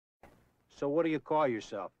So what do you call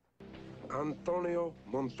yourself? Antonio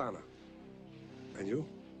Montana. And you?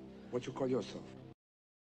 What you call yourself?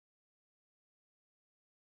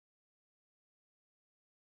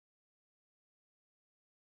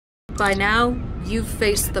 By now, you've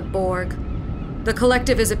faced the Borg. The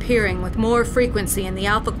Collective is appearing with more frequency in the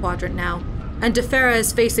Alpha Quadrant now, and Defera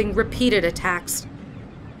is facing repeated attacks.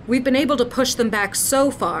 We've been able to push them back so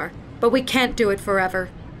far, but we can't do it forever.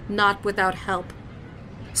 Not without help.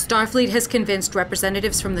 Starfleet has convinced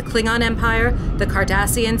representatives from the Klingon Empire, the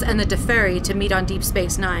Cardassians, and the Deferi to meet on Deep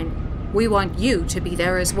Space Nine. We want you to be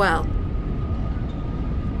there as well.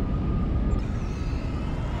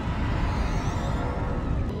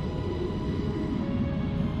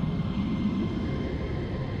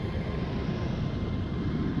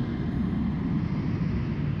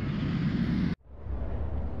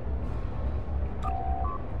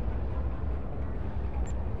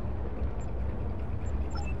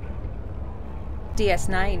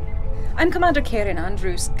 DS9. I'm Commander Karen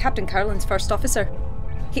Andrews, Captain Carlin's first officer.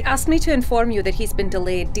 He asked me to inform you that he's been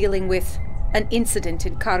delayed dealing with an incident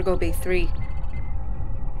in Cargo Bay 3.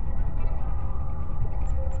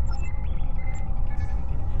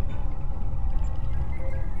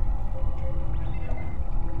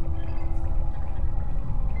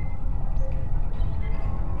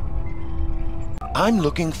 I'm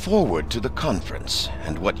looking forward to the conference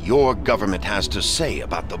and what your government has to say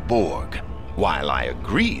about the Borg. While I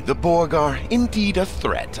agree the Borg are indeed a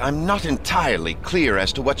threat, I'm not entirely clear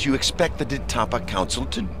as to what you expect the Ditapa Council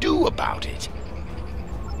to do about it.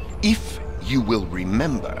 If you will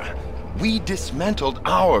remember, we dismantled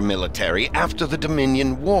our military after the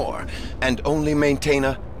Dominion War and only maintain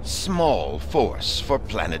a small force for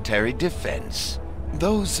planetary defense.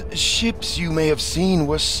 Those ships you may have seen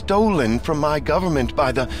were stolen from my government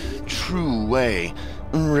by the True Way.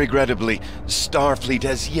 Regrettably, Starfleet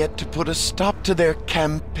has yet to put a stop to their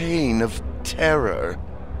campaign of terror.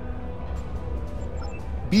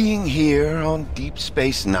 Being here on Deep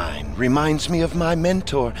Space Nine reminds me of my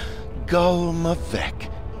mentor, Gul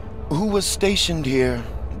Mavek, who was stationed here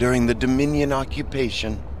during the Dominion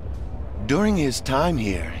occupation. During his time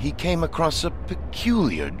here, he came across a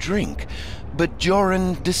peculiar drink,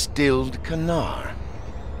 Bajoran distilled Kanar.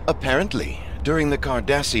 Apparently, during the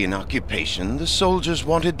Cardassian occupation, the soldiers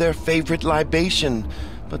wanted their favorite libation,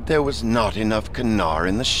 but there was not enough Kanar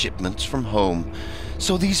in the shipments from home.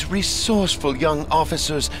 So these resourceful young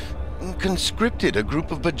officers conscripted a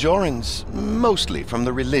group of Bajorans, mostly from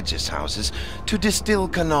the religious houses, to distill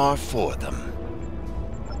Kanar for them.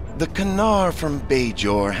 The Kanar from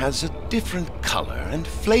Bajor has a different color and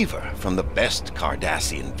flavor from the best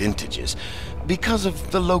Cardassian vintages because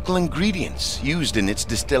of the local ingredients used in its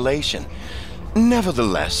distillation.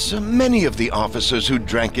 Nevertheless, many of the officers who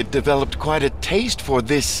drank it developed quite a taste for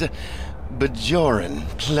this Bajoran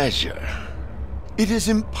pleasure. It is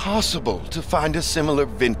impossible to find a similar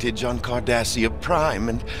vintage on Cardassia Prime,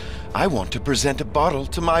 and I want to present a bottle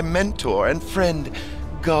to my mentor and friend,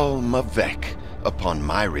 Gul Mavek, upon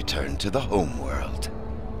my return to the homeworld.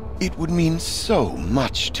 It would mean so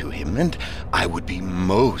much to him, and I would be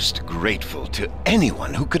most grateful to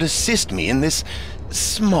anyone who could assist me in this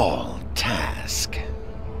small task.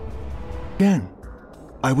 Again,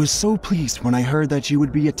 I was so pleased when I heard that you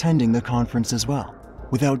would be attending the conference as well.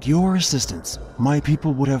 Without your assistance, my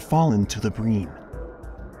people would have fallen to the brine.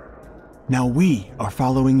 Now we are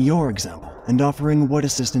following your example and offering what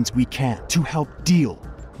assistance we can to help deal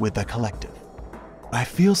with the Collective. I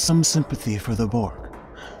feel some sympathy for the Borg.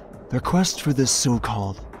 Their quest for this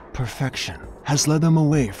so-called perfection has led them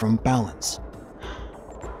away from balance.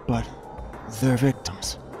 But their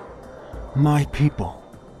victims, my people.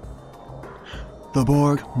 The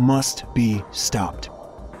Borg must be stopped.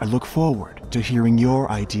 I look forward to hearing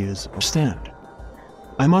your ideas or stand.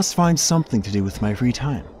 I must find something to do with my free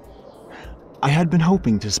time. I had been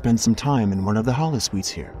hoping to spend some time in one of the holosuites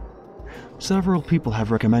here. Several people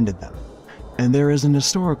have recommended them, and there is an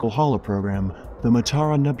historical holoprogram, the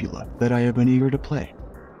Matara Nebula, that I have been eager to play.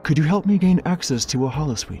 Could you help me gain access to a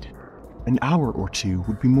holosuite? An hour or two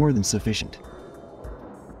would be more than sufficient.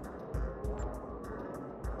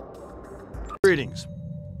 Greetings.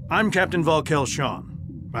 I'm Captain Volkel Shawn.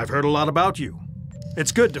 I've heard a lot about you.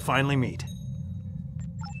 It's good to finally meet.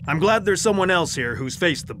 I'm glad there's someone else here who's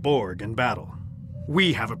faced the Borg in battle.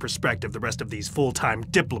 We have a perspective the rest of these full-time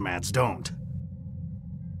diplomats don't.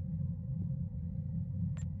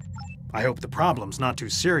 I hope the problem's not too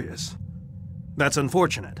serious. That's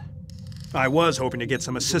unfortunate. I was hoping to get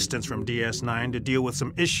some assistance from DS9 to deal with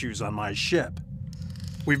some issues on my ship.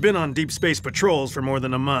 We've been on deep space patrols for more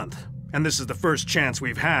than a month, and this is the first chance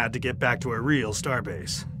we've had to get back to a real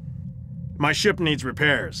starbase. My ship needs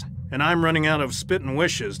repairs, and I'm running out of spit and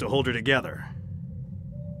wishes to hold her together.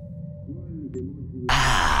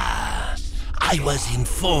 I was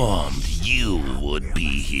informed you would be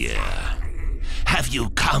here. Have you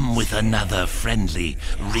come with another friendly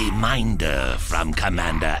reminder from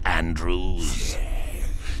Commander Andrews?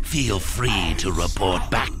 Feel free to report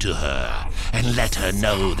back to her and let her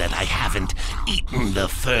know that I haven't eaten the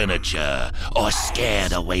furniture or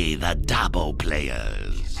scared away the Dabo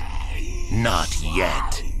players. Not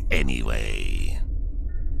yet, anyway.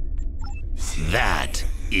 That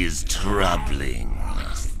is troubling.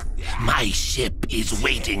 My ship is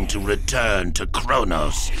waiting to return to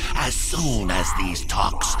Kronos as soon as these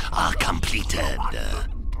talks are completed.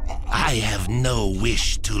 I have no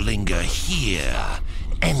wish to linger here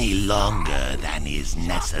any longer than is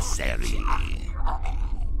necessary.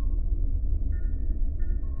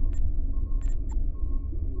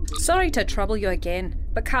 Sorry to trouble you again,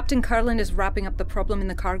 but Captain Curlin is wrapping up the problem in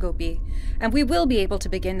the cargo bay, and we will be able to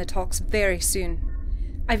begin the talks very soon.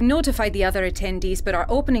 I've notified the other attendees, but our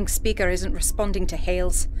opening speaker isn't responding to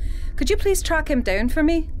hails. Could you please track him down for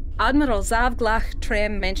me? Admiral Zavglach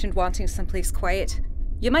Trem mentioned wanting someplace quiet.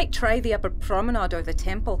 You might try the upper promenade or the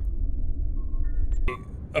temple.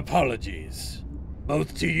 Apologies,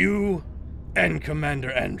 both to you and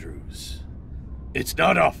Commander Andrews. It's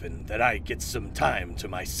not often that I get some time to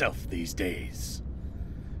myself these days.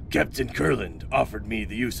 Captain Curland offered me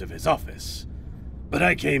the use of his office, but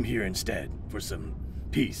I came here instead for some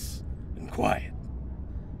peace and quiet.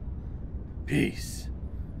 Peace.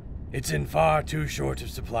 It's in far too short of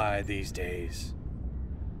supply these days.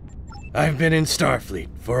 I've been in Starfleet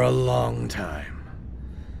for a long time.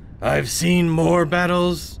 I've seen more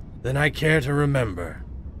battles than I care to remember.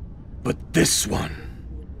 But this one,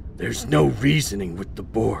 there's no reasoning with the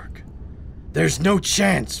Borg. There's no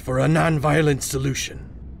chance for a non-violent solution.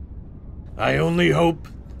 I only hope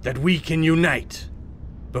that we can unite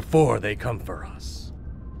before they come for us.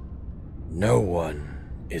 No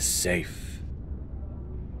one is safe.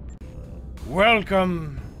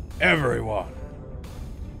 Welcome, everyone.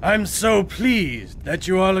 I'm so pleased that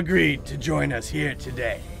you all agreed to join us here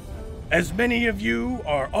today. As many of you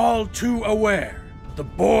are all too aware, the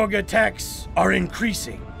Borg attacks are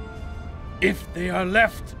increasing. If they are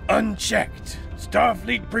left unchecked,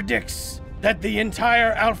 Starfleet predicts that the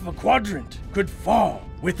entire Alpha Quadrant could fall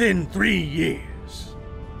within 3 years.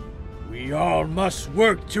 We all must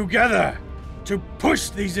work together to push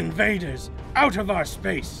these invaders out of our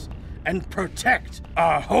space and protect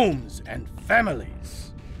our homes and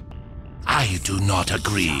families. I do not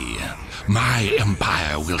agree. My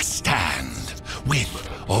empire will stand, with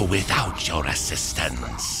or without your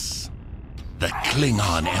assistance. The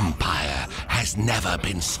Klingon Empire has never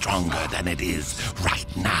been stronger than it is right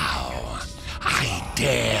now. I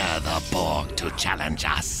dare the Borg to challenge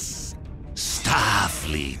us.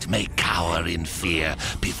 Starfleet may cower in fear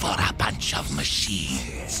before a bunch of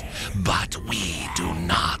machines, but we do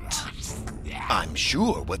not. I'm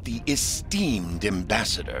sure what the esteemed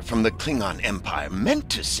ambassador from the Klingon Empire meant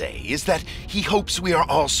to say is that he hopes we are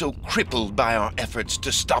all so crippled by our efforts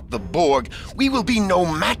to stop the Borg, we will be no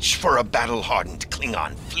match for a battle-hardened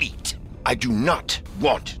Klingon fleet. I do not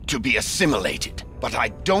want to be assimilated, but I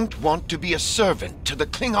don't want to be a servant to the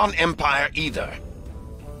Klingon Empire either.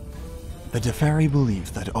 The Defari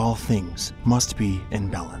believe that all things must be in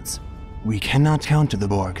balance. We cannot counter the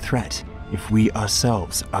Borg threat if we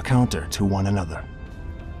ourselves are counter to one another.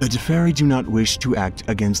 The Defari do not wish to act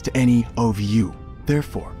against any of you.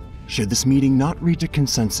 Therefore, should this meeting not reach a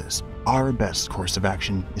consensus, our best course of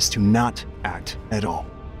action is to not act at all.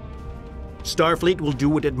 Starfleet will do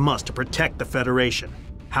what it must to protect the Federation.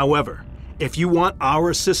 However, if you want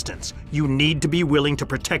our assistance, you need to be willing to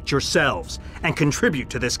protect yourselves and contribute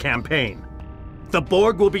to this campaign. The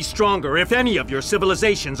Borg will be stronger if any of your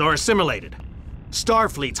civilizations are assimilated.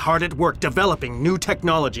 Starfleet's hard at work developing new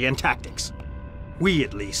technology and tactics. We,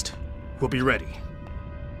 at least, will be ready.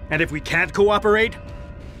 And if we can't cooperate,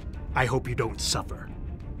 I hope you don't suffer.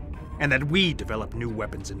 And that we develop new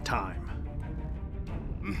weapons in time.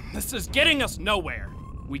 This is getting us nowhere.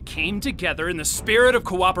 We came together in the spirit of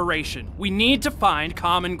cooperation. We need to find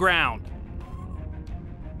common ground.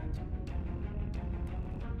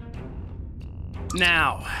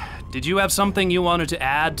 Now, did you have something you wanted to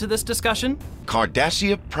add to this discussion?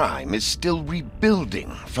 Cardassia Prime is still rebuilding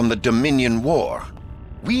from the Dominion War.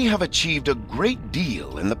 We have achieved a great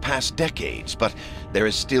deal in the past decades, but there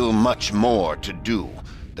is still much more to do.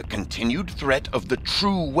 The continued threat of the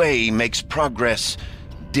True Way makes progress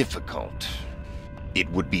difficult. It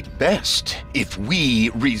would be best if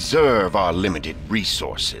we reserve our limited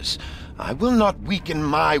resources. I will not weaken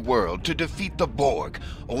my world to defeat the Borg,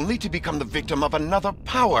 only to become the victim of another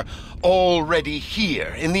power already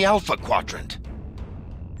here in the Alpha Quadrant.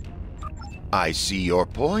 I see your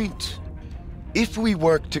point. If we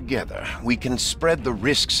work together, we can spread the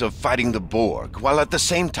risks of fighting the Borg, while at the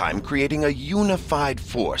same time creating a unified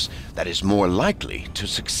force that is more likely to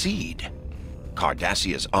succeed.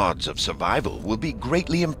 Cardassia's odds of survival will be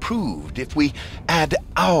greatly improved if we add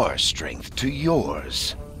our strength to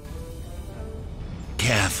yours.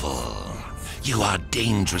 Careful. You are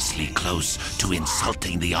dangerously close to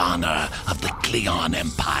insulting the honor of the Klingon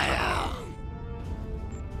Empire.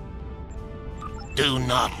 Do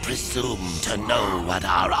not presume to know what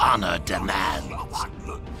our honor demands.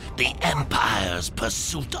 The Empire's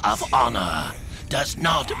pursuit of honor does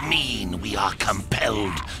not mean we are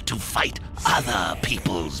compelled to fight other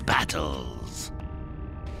people's battles.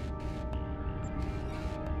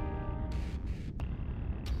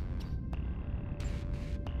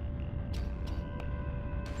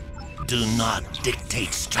 Do not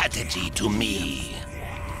dictate strategy to me.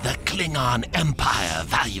 The Klingon Empire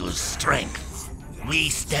values strength. We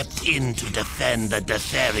stepped in to defend the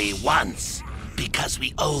Deferi once because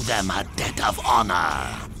we owe them a debt of honor.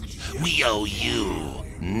 We owe you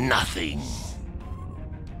nothing.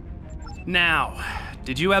 Now,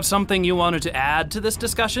 did you have something you wanted to add to this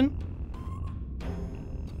discussion?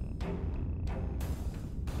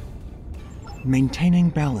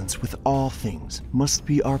 Maintaining balance with all things must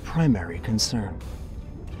be our primary concern.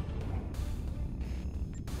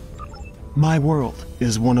 My world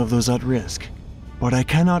is one of those at risk, but I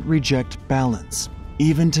cannot reject balance,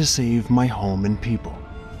 even to save my home and people.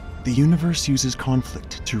 The universe uses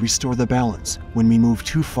conflict to restore the balance when we move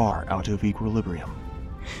too far out of equilibrium.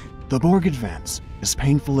 The Borg advance, as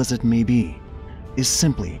painful as it may be, is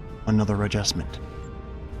simply another adjustment.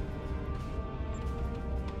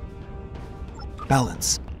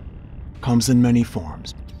 Balance comes in many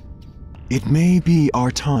forms. It may be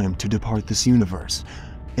our time to depart this universe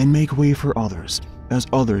and make way for others, as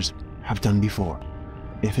others have done before.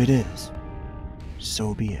 If it is,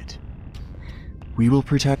 so be it. We will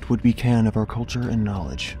protect what we can of our culture and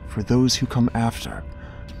knowledge for those who come after,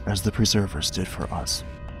 as the Preservers did for us.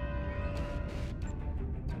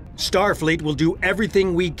 Starfleet will do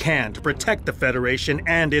everything we can to protect the Federation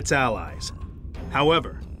and its allies.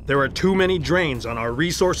 However, there are too many drains on our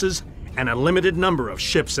resources and a limited number of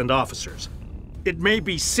ships and officers. It may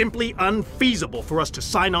be simply unfeasible for us to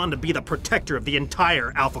sign on to be the protector of the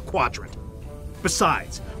entire Alpha Quadrant.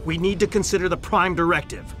 Besides, we need to consider the Prime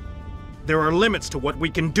Directive. There are limits to what we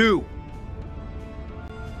can do.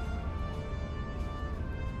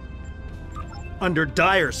 Under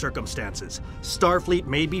dire circumstances, Starfleet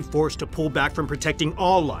may be forced to pull back from protecting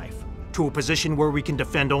all life to a position where we can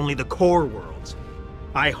defend only the core worlds.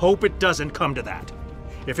 I hope it doesn't come to that.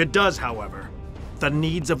 If it does, however, the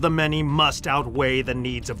needs of the many must outweigh the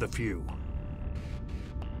needs of the few.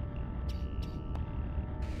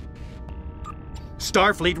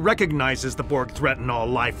 Starfleet recognizes the Borg threaten all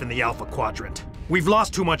life in the Alpha Quadrant. We've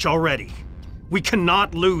lost too much already. We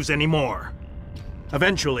cannot lose anymore.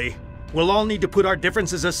 Eventually, we'll all need to put our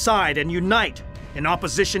differences aside and unite in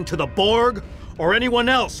opposition to the Borg or anyone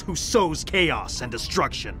else who sows chaos and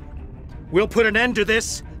destruction. We'll put an end to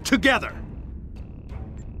this together.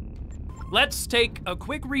 Let's take a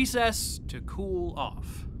quick recess to cool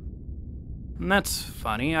off. And that's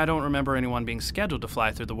funny, I don't remember anyone being scheduled to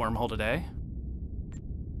fly through the wormhole today.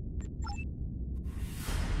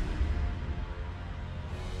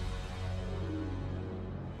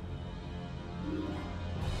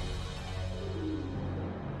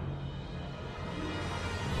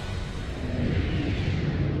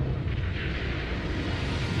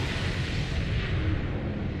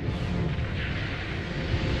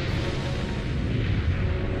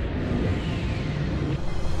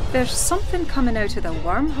 There's something coming out of the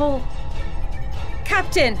wormhole.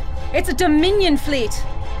 Captain, it's a Dominion fleet.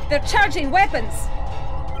 They're charging weapons.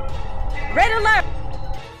 Red alert!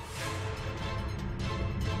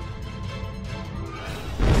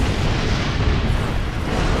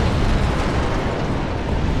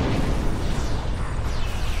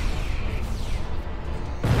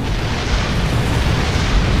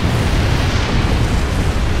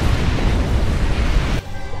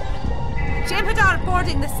 Jem'Hadar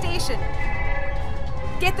boarding the station.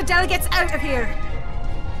 Get the delegates out of here.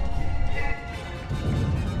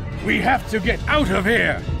 We have to get out of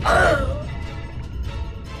here!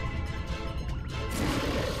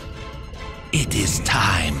 It is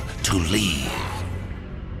time to leave.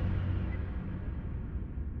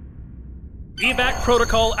 Evac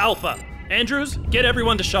Protocol Alpha. Andrews, get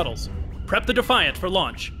everyone to shuttles. Prep the Defiant for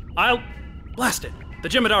launch. Blast it! The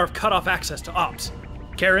Jem'Hadar have cut off access to Ops.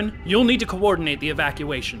 Karen, you'll need to coordinate the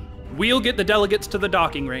evacuation. We'll get the delegates to the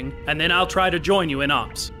docking ring, and then I'll try to join you in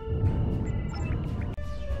Ops.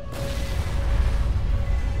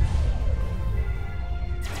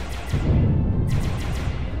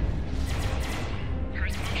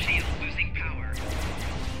 Personal shield losing power.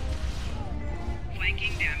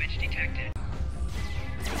 Flanking damage detected.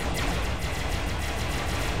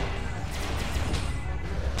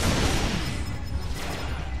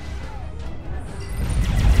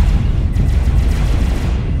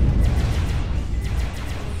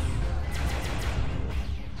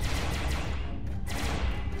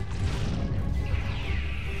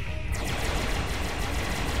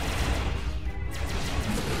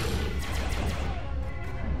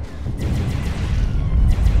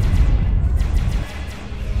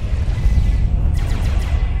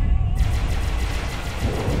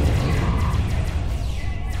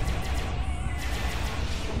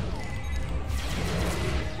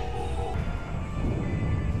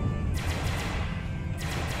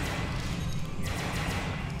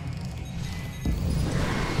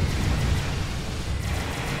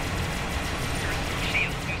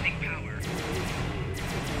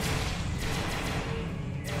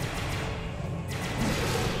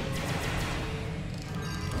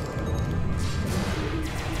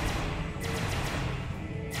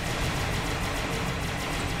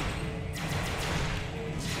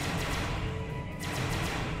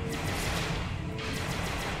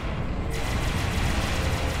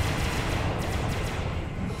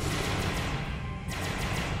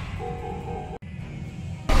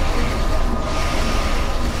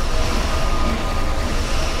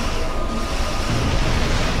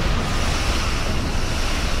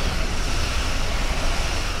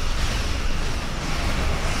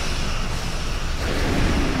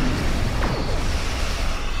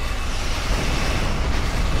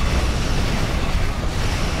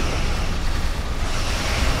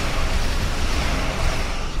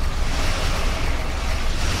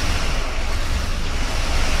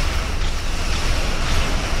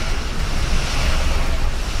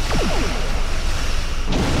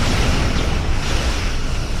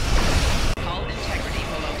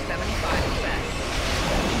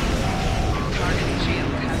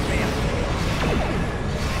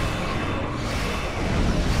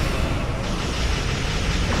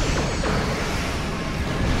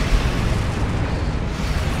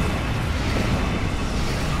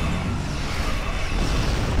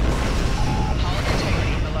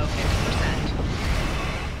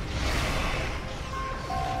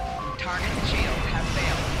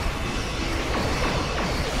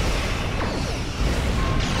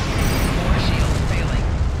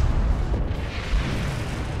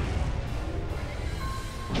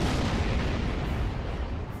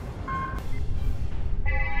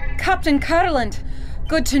 Captain Curland!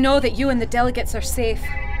 Good to know that you and the delegates are safe.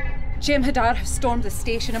 Jem'Hadar have stormed the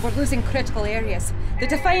station and we're losing critical areas. The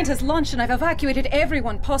Defiant has launched and I've evacuated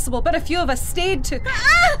everyone possible, but a few of us stayed to...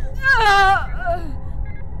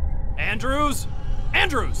 Andrews?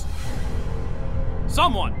 Andrews!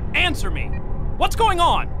 Someone, answer me! What's going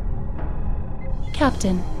on?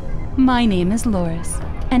 Captain, my name is Loris,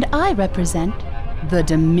 and I represent the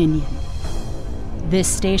Dominion. This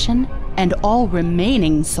station, and all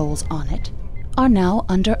remaining souls on it, are now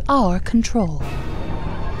under our control.